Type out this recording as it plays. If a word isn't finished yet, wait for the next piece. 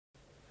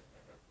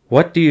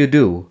What do you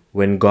do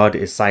when God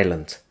is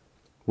silent?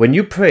 When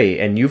you pray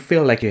and you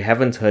feel like you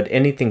haven't heard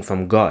anything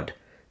from God,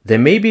 there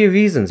may be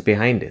reasons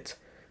behind it.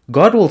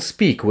 God will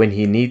speak when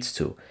He needs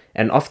to,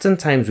 and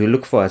oftentimes we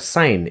look for a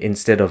sign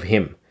instead of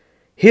Him.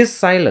 His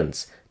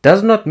silence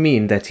does not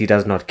mean that He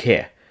does not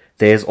care.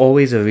 There is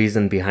always a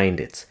reason behind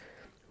it.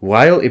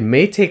 While it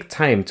may take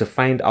time to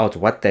find out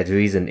what that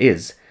reason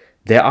is,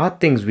 there are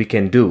things we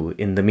can do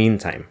in the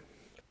meantime.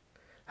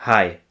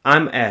 Hi,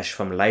 I'm Ash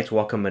from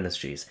Lightwalker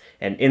Ministries,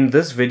 and in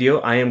this video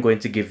I am going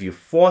to give you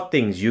 4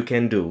 things you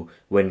can do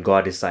when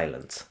God is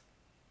silent.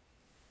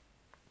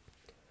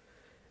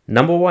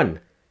 Number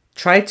 1.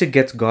 Try to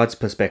get God's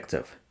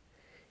perspective.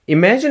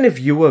 Imagine if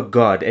you were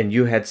God and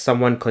you had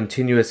someone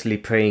continuously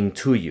praying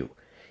to you.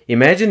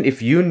 Imagine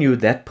if you knew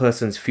that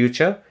person's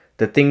future,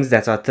 the things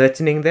that are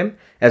threatening them,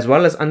 as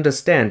well as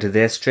understand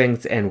their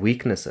strengths and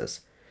weaknesses.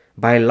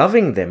 By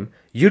loving them,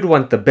 you'd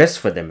want the best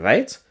for them,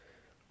 right?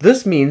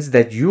 This means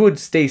that you would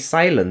stay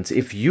silent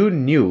if you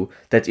knew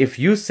that if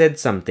you said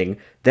something,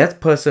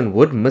 that person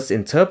would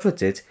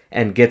misinterpret it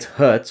and get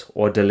hurt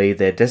or delay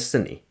their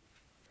destiny.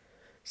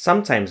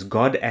 Sometimes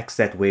God acts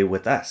that way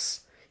with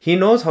us. He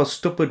knows how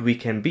stupid we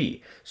can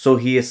be, so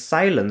He is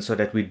silent so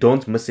that we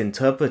don't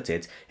misinterpret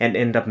it and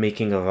end up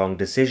making a wrong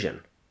decision.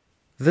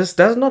 This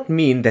does not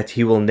mean that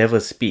He will never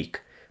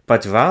speak,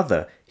 but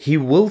rather He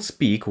will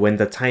speak when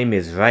the time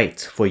is right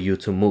for you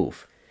to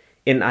move.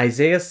 In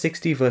Isaiah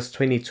 60 verse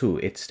 22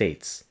 it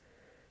states,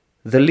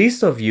 "The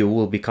least of you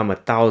will become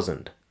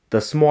 1,000,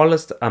 the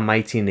smallest a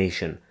mighty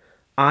nation.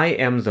 I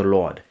am the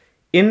Lord.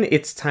 In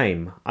its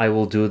time I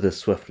will do this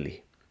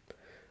swiftly."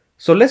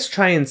 So let's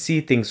try and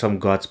see things from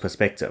God's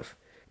perspective.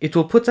 It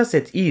will put us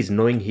at ease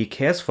knowing He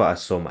cares for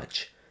us so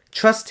much.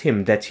 Trust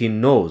Him that He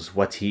knows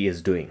what He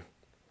is doing.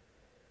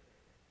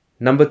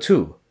 Number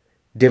 2.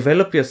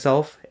 Develop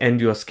yourself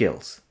and your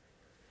skills.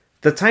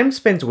 The time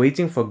spent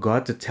waiting for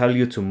God to tell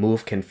you to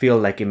move can feel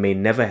like it may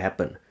never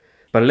happen.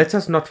 But let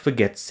us not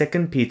forget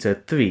 2 Peter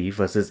 3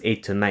 verses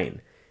 8 to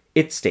 9.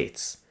 It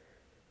states,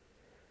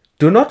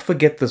 "Do not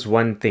forget this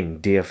one thing,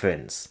 dear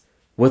friends.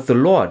 With the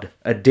Lord,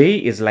 a day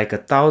is like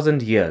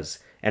 1,000 years,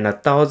 and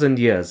 1,000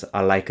 years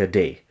are like a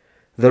day.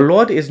 The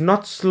Lord is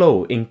not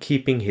slow in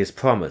keeping His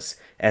promise,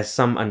 as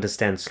some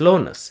understand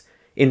slowness.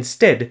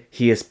 Instead,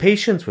 He is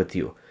patient with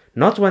you,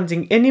 not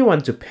wanting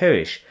anyone to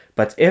perish,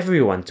 but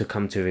everyone to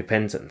come to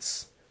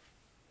repentance."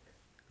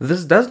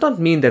 This does not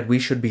mean that we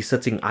should be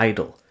sitting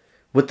idle.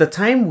 With the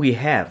time we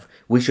have,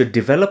 we should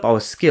develop our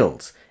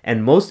skills,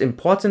 and most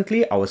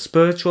importantly, our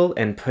spiritual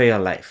and prayer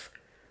life.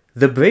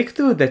 The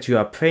breakthrough that you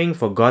are praying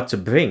for God to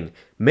bring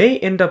may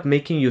end up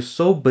making you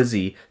so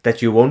busy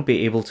that you won't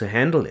be able to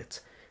handle it.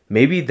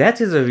 Maybe that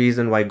is a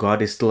reason why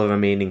God is still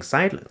remaining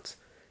silent.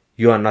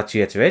 You are not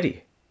yet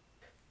ready.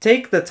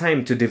 Take the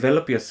time to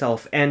develop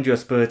yourself and your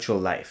spiritual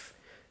life.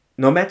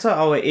 No matter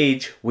our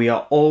age, we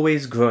are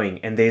always growing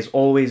and there is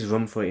always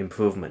room for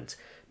improvement.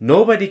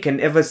 Nobody can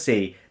ever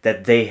say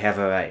that they have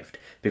arrived,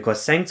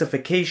 because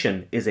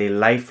sanctification is a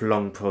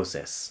lifelong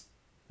process.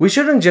 We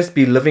shouldn't just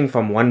be living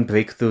from one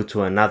breakthrough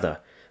to another,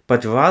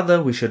 but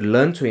rather we should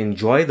learn to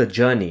enjoy the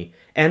journey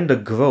and the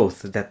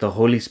growth that the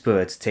Holy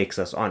Spirit takes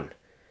us on.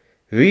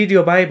 Read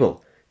your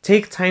Bible.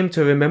 Take time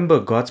to remember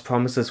God's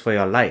promises for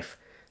your life.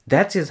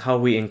 That is how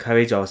we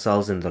encourage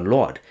ourselves in the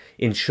Lord,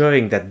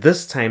 ensuring that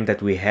this time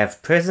that we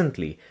have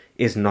presently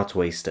is not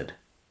wasted.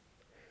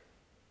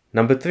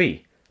 Number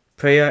 3.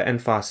 Prayer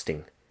and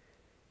fasting.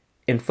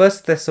 In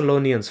 1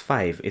 Thessalonians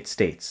 5 it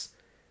states,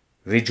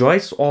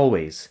 "Rejoice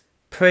always,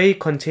 pray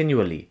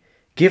continually,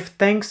 give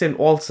thanks in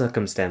all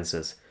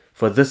circumstances,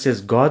 for this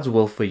is God's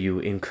will for you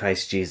in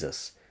Christ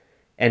Jesus."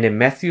 And in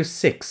Matthew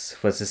 6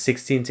 verses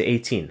 16 to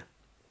 18,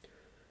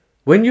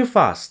 "When you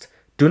fast,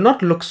 do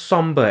not look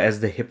somber as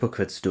the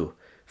hypocrites do,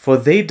 for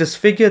they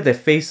disfigure their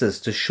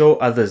faces to show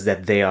others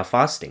that they are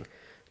fasting.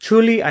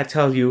 Truly I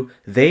tell you,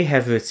 they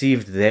have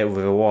received their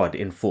reward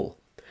in full.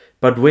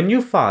 But when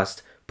you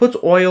fast,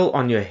 put oil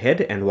on your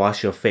head and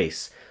wash your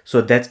face,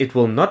 so that it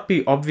will not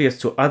be obvious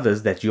to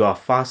others that you are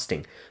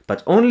fasting,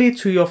 but only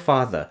to your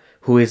Father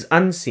who is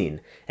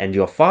unseen, and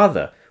your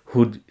Father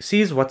who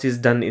sees what is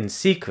done in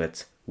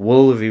secret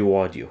will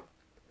reward you."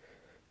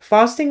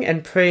 Fasting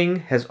and praying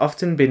has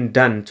often been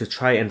done to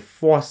try and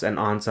force an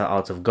answer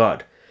out of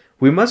God.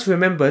 We must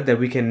remember that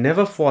we can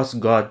never force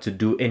God to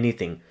do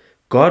anything.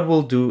 God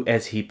will do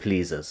as He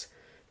pleases.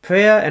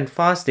 Prayer and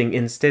fasting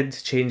instead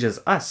changes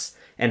us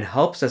and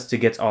helps us to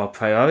get our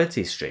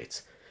priorities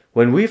straight.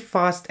 When we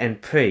fast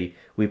and pray,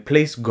 we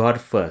place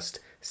God first,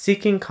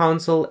 seeking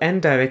counsel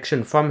and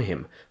direction from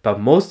Him,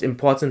 but most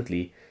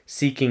importantly,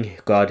 seeking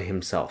God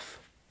Himself.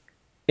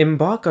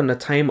 Embark on a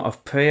time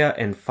of prayer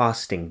and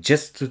fasting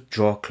just to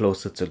draw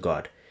closer to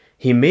God.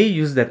 He may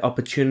use that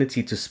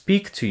opportunity to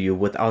speak to you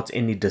without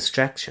any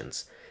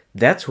distractions.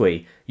 That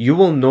way, you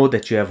will know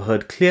that you have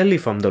heard clearly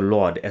from the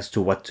Lord as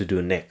to what to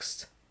do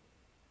next.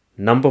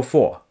 Number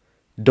 4.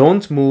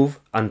 Don't move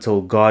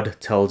until God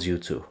tells you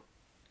to.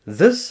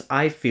 This,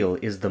 I feel,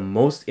 is the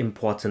most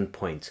important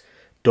point.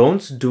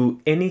 Don't do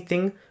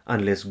anything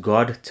unless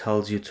God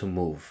tells you to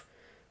move.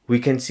 We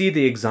can see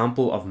the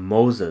example of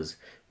Moses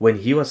when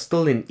he was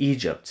still in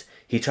Egypt.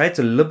 He tried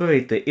to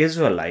liberate the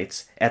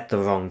Israelites at the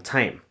wrong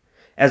time.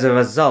 As a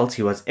result,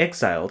 he was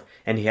exiled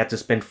and he had to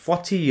spend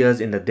 40 years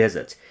in the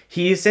desert.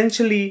 He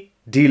essentially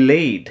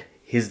delayed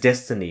his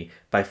destiny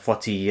by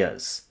 40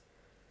 years.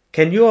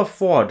 Can you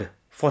afford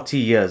 40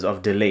 years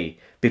of delay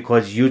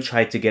because you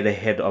tried to get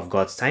ahead of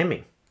God's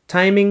timing?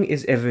 Timing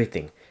is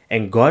everything,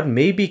 and God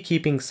may be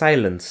keeping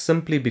silent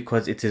simply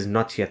because it is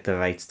not yet the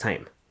right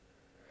time.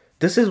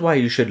 This is why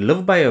you should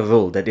live by a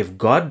rule that if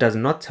God does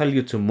not tell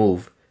you to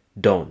move,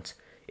 don't.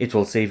 It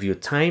will save you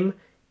time,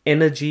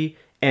 energy,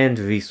 and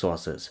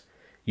resources.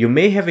 You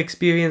may have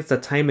experienced a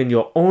time in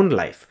your own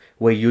life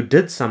where you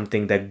did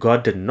something that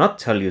God did not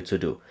tell you to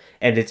do,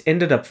 and it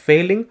ended up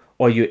failing,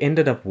 or you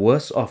ended up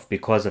worse off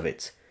because of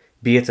it.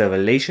 Be it a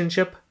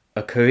relationship,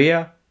 a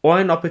career, or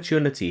an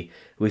opportunity,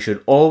 we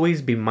should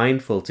always be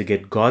mindful to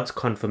get God's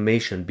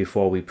confirmation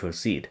before we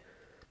proceed.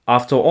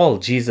 After all,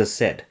 Jesus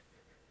said,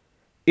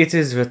 "It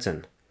is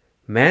written,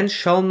 man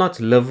shall not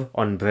live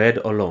on bread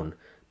alone,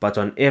 but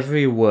on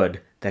every word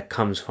that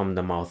comes from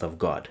the mouth of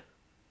God."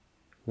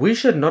 We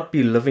should not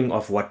be living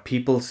off what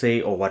people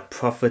say or what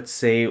prophets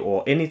say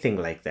or anything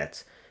like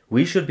that.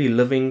 We should be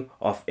living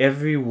off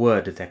every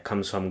word that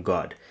comes from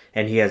God,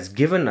 and He has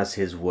given us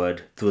His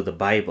word through the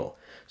Bible.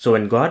 So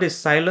when God is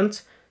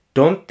silent,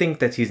 don't think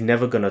that He's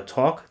never going to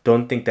talk.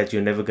 Don't think that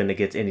you're never going to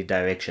get any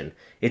direction.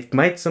 It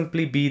might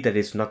simply be that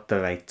it's not the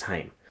right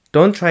time.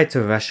 Don't try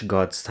to rush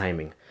God's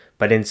timing,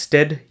 but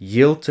instead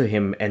yield to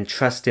Him and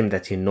trust Him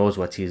that He knows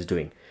what He is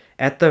doing.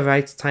 At the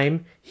right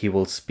time, He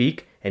will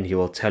speak and He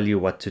will tell you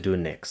what to do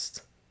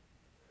next.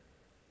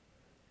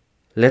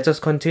 Let us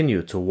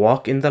continue to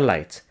walk in the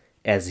light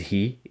as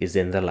He is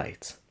in the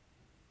light.